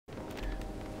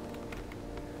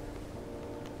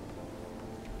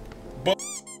But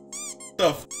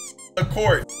the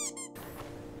court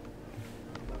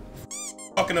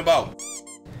talking about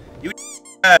you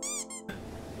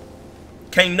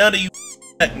can't none of you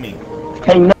check me.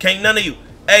 Can't none of you.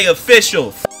 Hey,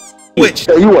 official. Which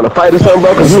you want to fight or something,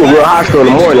 bro? Cause you were real hostile in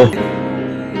the morning.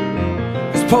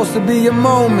 It's supposed to be your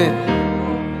moment.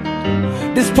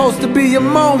 This supposed to be your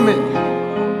moment.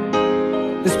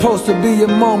 It's supposed to be your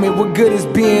moment. What good is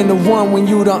being the one when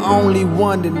you the only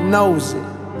one that knows it?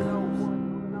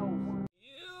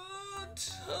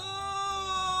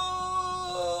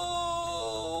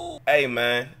 Hey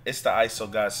man, it's the ISO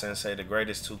God Sensei, the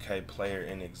greatest 2K player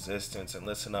in existence. And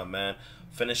listen up, man.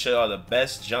 Finna show y'all the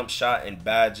best jump shot and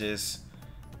badges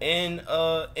in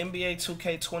NBA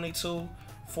 2K22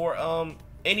 for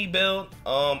any build.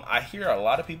 I hear a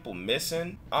lot of people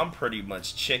missing. I'm pretty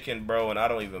much chicken, bro, and I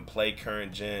don't even play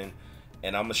current gen.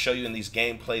 And I'm gonna show you in these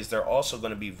gameplays. They're also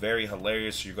gonna be very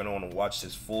hilarious, so you're gonna want to watch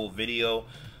this full video.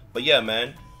 But yeah,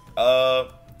 man.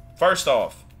 First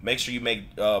off, make sure you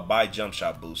buy jump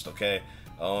shot boost, okay?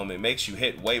 It makes you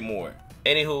hit way more.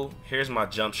 Anywho, here's my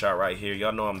jump shot right here.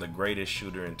 Y'all know I'm the greatest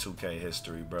shooter in 2K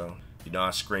history, bro. You know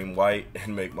I scream white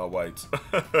and make my whites.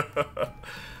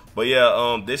 But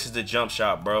yeah, this is the jump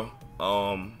shot, bro.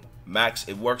 Max,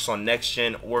 it works on next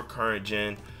gen or current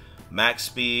gen. Max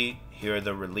speed. Here are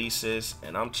the releases,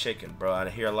 and I'm chicken, bro. I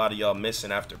hear a lot of y'all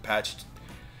missing after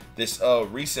this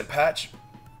recent patch.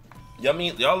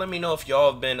 Y'all let me know if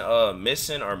y'all have been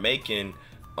missing or making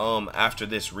after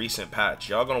this recent patch.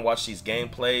 Y'all gonna watch these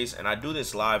gameplays, and I do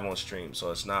this live on stream,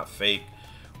 so it's not fake,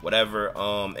 whatever.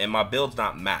 And my build's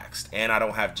not maxed, and I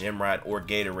don't have gym rat or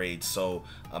Gatorade, so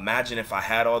imagine if I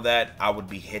had all that, I would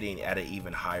be hitting at an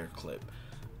even higher clip.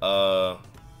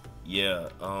 Yeah,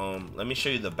 let me show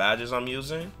you the badges I'm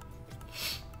using.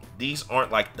 These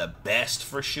aren't like the best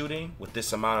for shooting with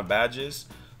this amount of badges,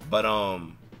 but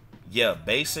yeah,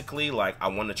 basically, like, I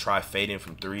want to try fading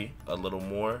from 3 a little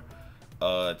more,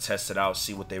 test it out,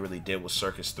 see what they really did with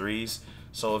Circus 3s.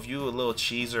 So if you a little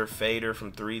cheeser fader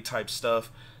from 3 type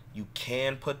stuff, you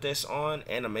can put this on.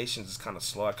 Animations is kind of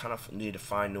slow. I kind of need to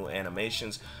find new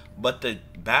animations, but the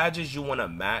badges you want to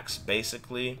max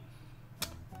basically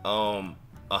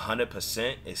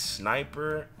 100% is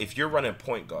sniper. If you're running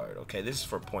point guard, okay, this is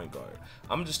for point guard.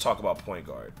 I'm gonna just talk about point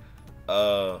guard.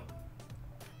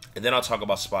 And then I'll talk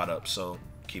about spot up, so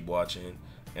keep watching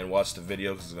and watch the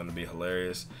video because it's going to be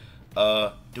hilarious.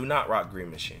 Do not rock green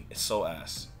machine. It's so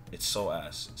ass. It's so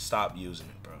ass. Stop using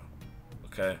it, bro.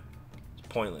 Okay? It's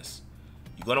pointless.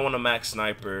 You're going to want to max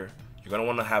sniper. You're going to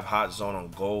want to have hot zone on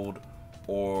gold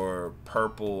or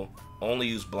purple. Only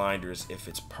use blinders if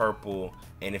it's purple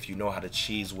and if you know how to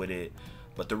cheese with it.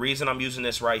 But the reason I'm using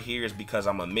this right here is because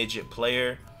I'm a midget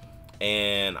player.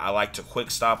 And I like to quick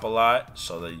stop a lot,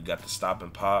 so that you got the stop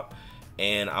and pop.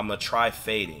 And I'm gonna try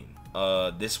fading.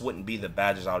 This wouldn't be the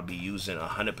badges I would be using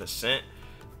 100%.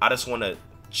 I just want to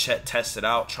test it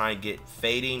out, try and get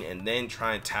fading, and then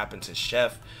try and tap into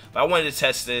chef. But I wanted to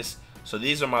test this, so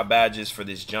these are my badges for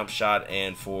this jump shot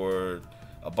and for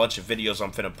a bunch of videos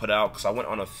I'm finna put out. Because I went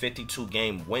on a 52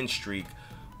 game win streak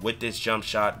with this jump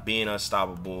shot, being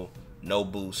unstoppable, no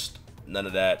boost, none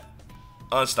of that,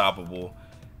 unstoppable.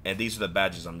 And these are the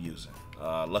badges I'm using.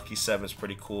 Lucky 7 is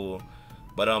pretty cool.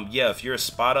 But yeah, if you're a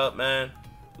spot up, man,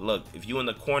 look, if you in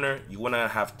the corner, you wanna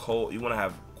have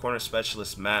corner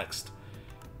specialist maxed,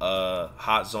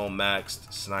 hot zone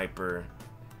maxed, sniper.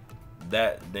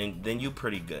 Then you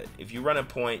pretty good. If you run a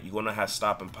point, you wanna have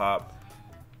stop and pop.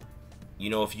 You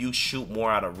know, if you shoot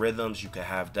more out of rhythms, you can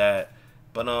have that.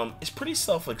 But it's pretty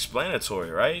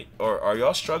self-explanatory, right? Or are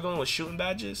y'all struggling with shooting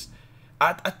badges?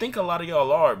 I think a lot of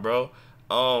y'all are, bro.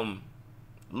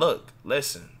 Look,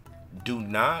 listen, do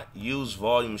not use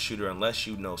volume shooter unless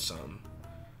you know something.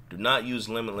 Do not use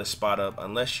limitless spot up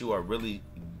unless you are really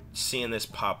seeing this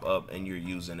pop up and you're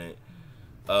using it.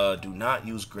 Do not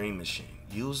use green machine.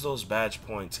 Use those badge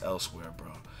points elsewhere,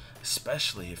 bro.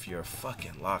 Especially if you're a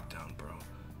fucking lockdown, bro.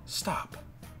 Stop.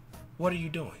 What are you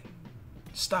doing?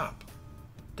 Stop.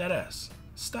 Deadass.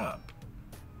 Stop.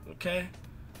 Okay?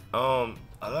 A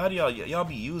lot of y'all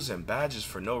be using badges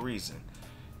for no reason.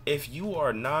 If you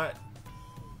are not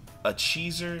a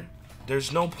cheeser,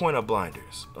 there's no point of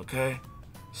blinders, okay?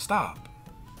 Stop.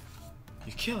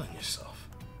 You're killing yourself.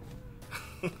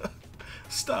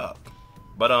 Stop.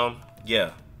 But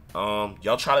yeah.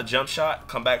 Y'all try to jump shot,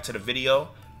 come back to the video,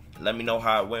 let me know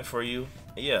how it went for you.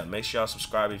 And yeah, make sure y'all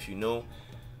subscribe if you're new.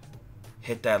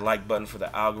 Hit that like button for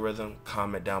the algorithm,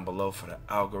 comment down below for the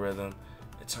algorithm,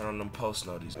 and turn on them post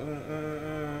notices.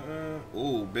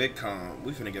 Ooh, big com.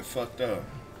 We finna get fucked up.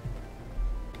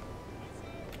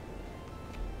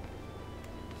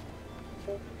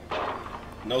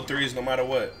 No threes no matter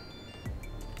what.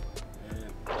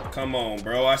 Come on,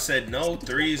 bro. I said no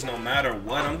threes no matter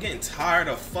what. I'm getting tired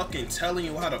of fucking telling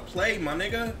you how to play, my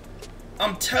nigga.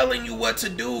 I'm telling you what to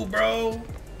do, bro.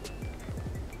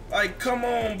 Like, come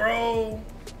on, bro.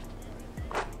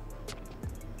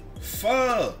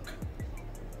 Fuck.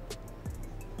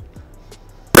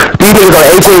 These niggas on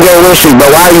 18-game win streak, bro.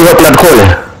 Why are you helping out the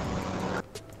corner?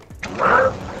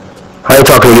 I ain't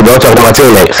talking to you, bro. I'm talking to my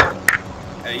teammates.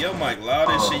 Hey, yo, Mike, loud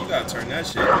as shit. You gotta turn that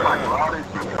shit down.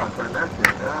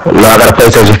 No, I got a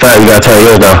PlayStation 5. You gotta turn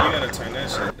yours down. You gotta turn that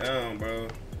shit down, bro.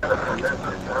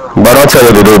 Bro, don't tell me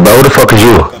what to do, bro. Who the fuck is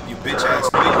you? Fuck you, bitch ass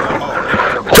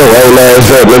nigga. Yo, hey, man,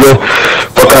 what's up, nigga?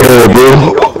 Fuck out here, bro.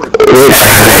 I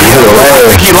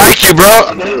think he like you, bro.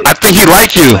 I think he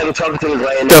like you.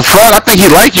 The fuck? I think he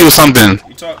like you or something.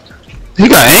 He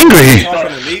got angry.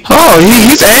 Oh,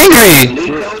 he's angry.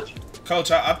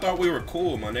 Coach, I thought we were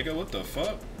cool, my nigga. What the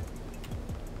fuck?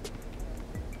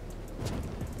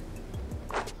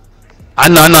 I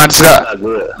know.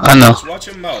 I know. Just watch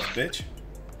your mouth, bitch.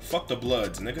 Fuck the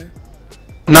Bloods, nigga.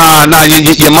 Nah,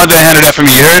 your mother handled that for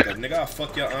me, you heard? Nigga, I'll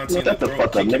fuck your auntie in the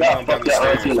throat. Kick your mom down the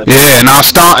stairs. Yeah, and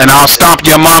I'll stomp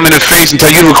your mom in the face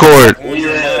until you record.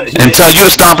 Until you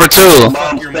stomp her too.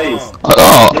 Fuck your mom.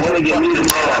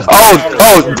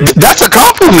 Oh, that's a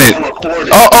compliment.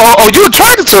 Oh, you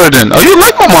attracted to her then? Oh, you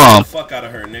like my mom? Fuck out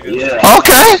of her, nigga.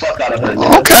 Okay.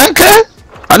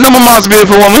 I know my mom's a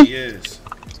beautiful woman.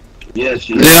 Yes,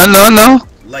 yeah, I know.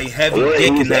 Lay heavy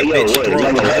dick in that bitch throat.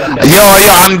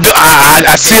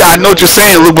 I know what you're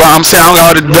saying, Luke, but I'm saying I don't got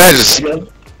all the badges.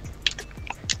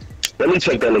 Let me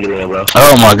check that nigga in, bro.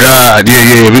 Oh my god,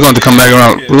 yeah, we're going to come back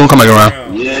around. We're going to come back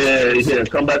around. Yeah,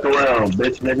 come back around,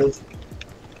 bitch niggas.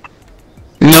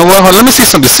 You know what? Hold on, let me see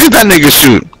something. See if that nigga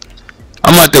shoot.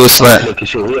 I'm out there with Slat.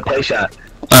 He'll play shot.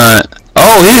 Alright.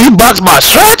 Oh, he boxed by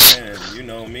Stretch? Man, you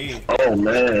know me. Oh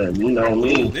man, you know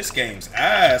me. Ooh, this game's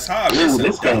ass. How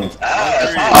this game's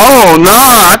ass. Oh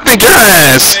nah, I think your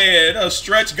ass. Man, a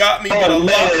Stretch got me, but a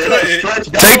love couldn't.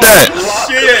 Take that.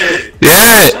 Shit.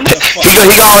 Yeah.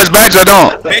 He got all his badges, I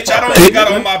don't. Bitch, I don't even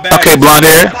got on my back. Okay, blonde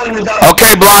hair.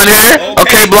 Okay, blonde hair.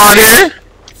 Okay, blonde hair.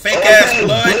 Fake ass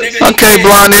blood, nigga. Okay,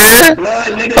 blonde hair.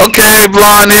 Okay,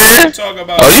 blonde hair.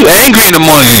 Oh, you angry in the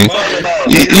morning?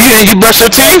 You brush your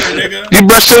teeth? You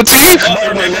brush your teeth?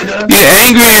 You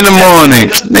angry in the morning?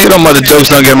 Nigga, them mother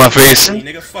jokes don't get in my face.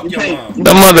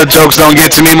 Them mother jokes don't get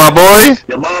to me, my boy.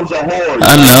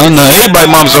 I know.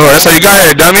 Everybody mom's a whore. That's how you got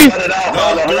here, dummy.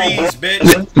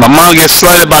 My mom gets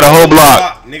slutted by the whole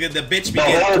block. Nigga, the bitch be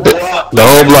getting the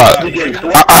whole block.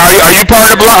 Are you part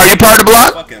of the block? Are you part of the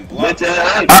block?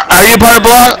 Are you part of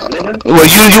the block? Well,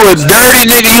 you a dirty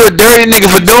nigga. You a dirty nigga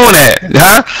for doing that,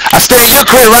 huh? I stay in your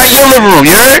crib, right in your living room.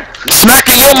 You heard?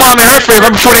 Smacking your mom in her face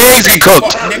right before the eggs get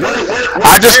cooked.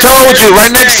 I just told you, right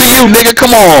next to you, nigga.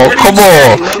 Come on.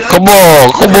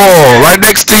 Right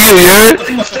next to you, you heard?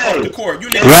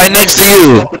 Right next to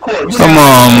you. Come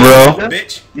on, bro.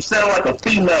 You sound like a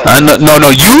female.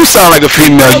 No, you sound like a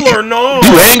female.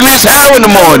 You angry as hell in the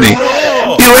morning.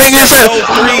 You angry as hell.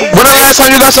 When the last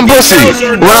time you got some pussy?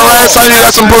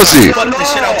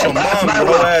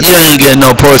 You ain't getting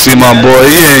no pussy, my boy.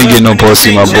 You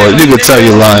can tell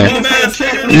you're lying.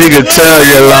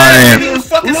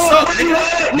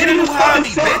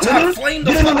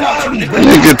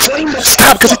 Nigga,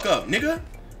 stop, cause nigga.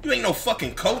 You ain't no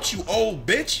fucking coach, you old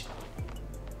bitch.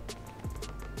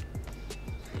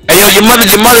 Hey yo, your mother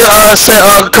said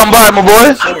come by, my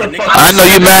boy. I know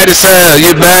you mad as hell.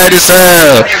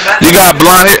 You got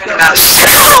blonde.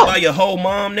 By your whole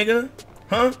mom, nigga?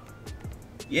 Huh?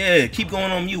 Yeah, keep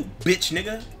going on mute, bitch,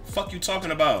 nigga. Fuck you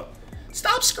talking about?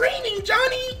 Stop screaming,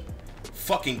 Johnny.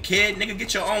 Fucking kid, nigga,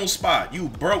 get your own spot. You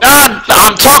broke. Nah,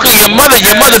 I'm talking to your mother.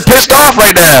 Your mother pissed off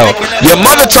right now. Your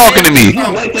mother talking to me.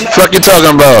 Fuck you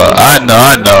talking about? I know.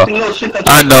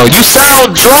 You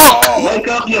sound drunk.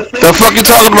 The fuck you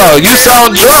talking about? You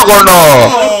sound drunk or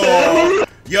no?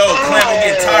 Yo, Clem, I'm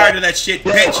getting tired of that shit,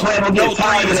 bitch. No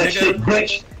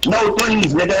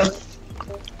threes, nigga.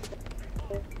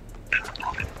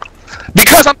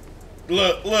 Because I'm.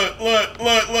 Look,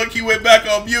 he went back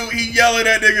on mute. He yelling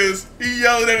at niggas. He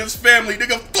yelling at his family.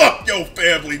 Nigga, fuck your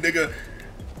family, nigga.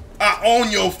 I own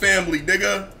your family,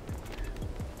 nigga.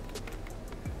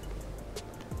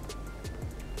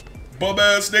 Bum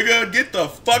ass nigga, get the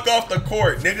fuck off the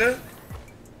court, nigga.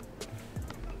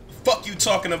 Fuck you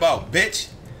talking about, bitch.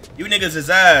 You niggas is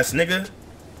ass, nigga.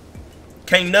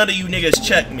 Can't none of you niggas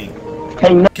check me.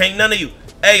 Can't none of you.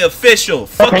 Hey, official,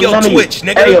 fuck your Twitch,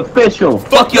 nigga. Hey, official,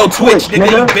 fuck your Twitch,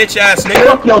 nigga. You bitch ass nigga.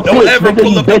 Fuck your Don't Twitch, ever nigga,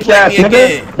 pull up and play me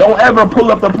again. Don't ever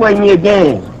pull up to play me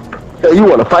again. Hey, you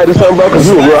wanna fight or something, bro? Cause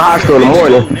you were real hostile in the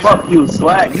morning. Fuck you,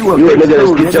 Slack. You a nigga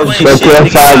that's get your shit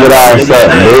faggot ass up,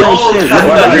 bitch.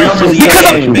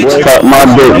 Suck my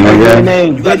dick,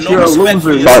 nigga. Bitch, you're a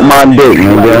loser. Suck my dick,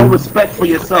 nigga. No respect for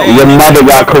yourself. Your mother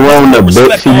got corona,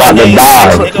 bitch. She about to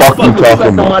die. Fuck you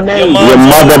talking about. Your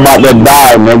mother about to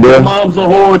die, nigga. Mom's a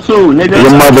whore too, nigga.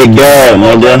 Your mother dead,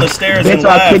 nigga. Bitch,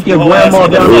 I'll kick your grandma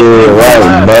down the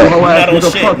stairs. Yeah, right,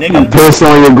 but piss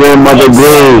on your grandmother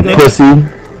grave,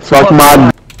 pussy. Fuck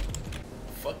my.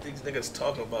 Fuck these niggas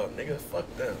talking about, nigga.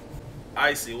 Fuck them.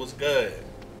 Icy, what's good?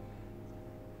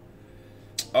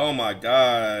 Oh my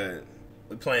god,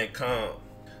 we playing comp.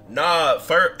 Nah,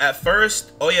 at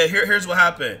first, oh yeah, here's what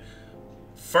happened.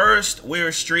 First, we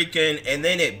were streaking, and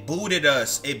then it booted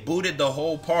us. It booted the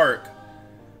whole park,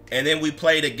 and then we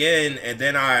played again, and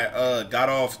then I got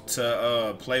off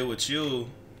to play with you.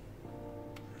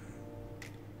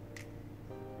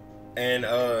 And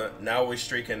now we're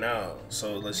streaking out.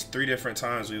 So that's 3 different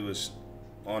times we was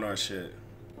on our shit.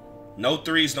 No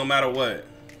threes no matter what.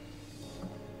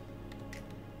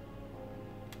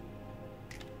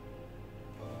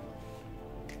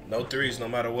 No threes no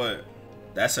matter what.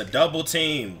 That's a double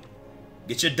team.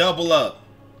 Get your double up.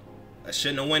 That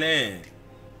shouldn't have went in.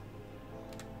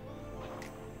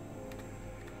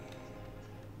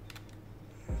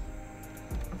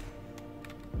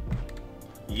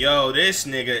 Yo, this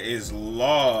nigga is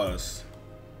lost.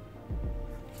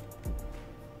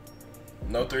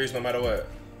 No threes no matter what.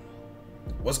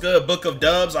 What's good, Book of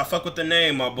Dubs? I fuck with the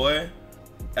name, my boy.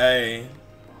 Hey.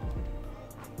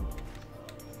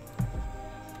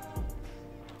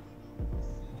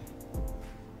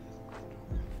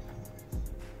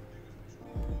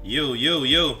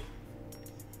 You.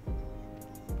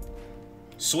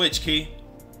 Switch key.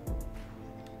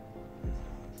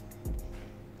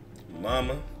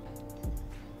 Mama.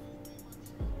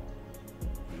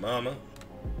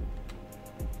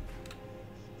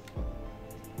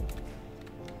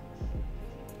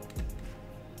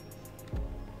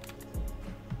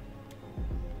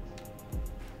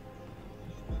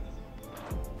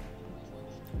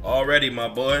 Already, my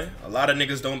boy. A lot of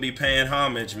niggas don't be paying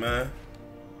homage, man.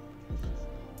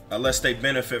 Unless they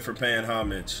benefit for paying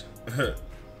homage.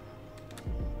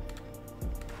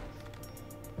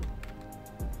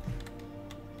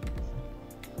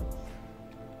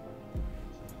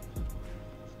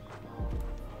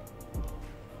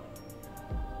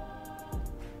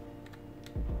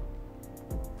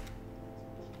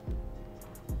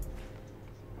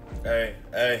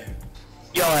 Hey.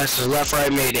 Yo ass is left,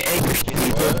 right, made it.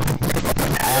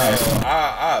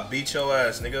 I beat your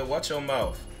ass, nigga. Watch your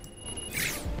mouth.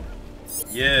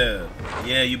 Yeah,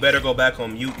 you better go back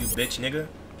on mute, you bitch, nigga.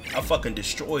 I fucking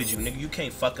destroyed you, nigga. You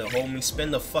can't fucking hold me.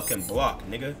 Spin the fucking block,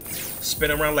 nigga. Spin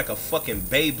around like a fucking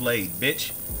Beyblade,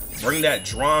 bitch. Bring that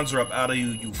Dronzer up out of you,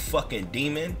 you fucking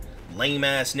demon. Lame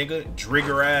ass nigga.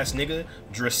 Drigger ass nigga.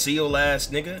 Drasil ass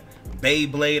nigga.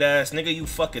 Beyblade ass nigga. You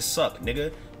fucking suck,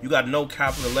 nigga. You got no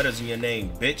capital letters in your name,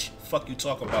 bitch. Fuck you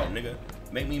talk about, nigga.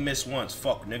 Make me miss once,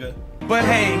 fuck, nigga. But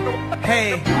hey,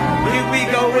 here we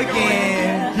go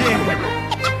again. Yeah.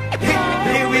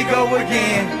 Here we go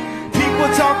again. People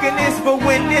talking this, but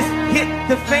when this hit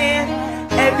the fan,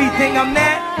 everything I'm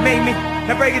that made me.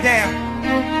 Now break it down.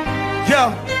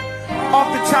 Yo,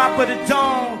 off the top of the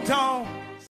dome.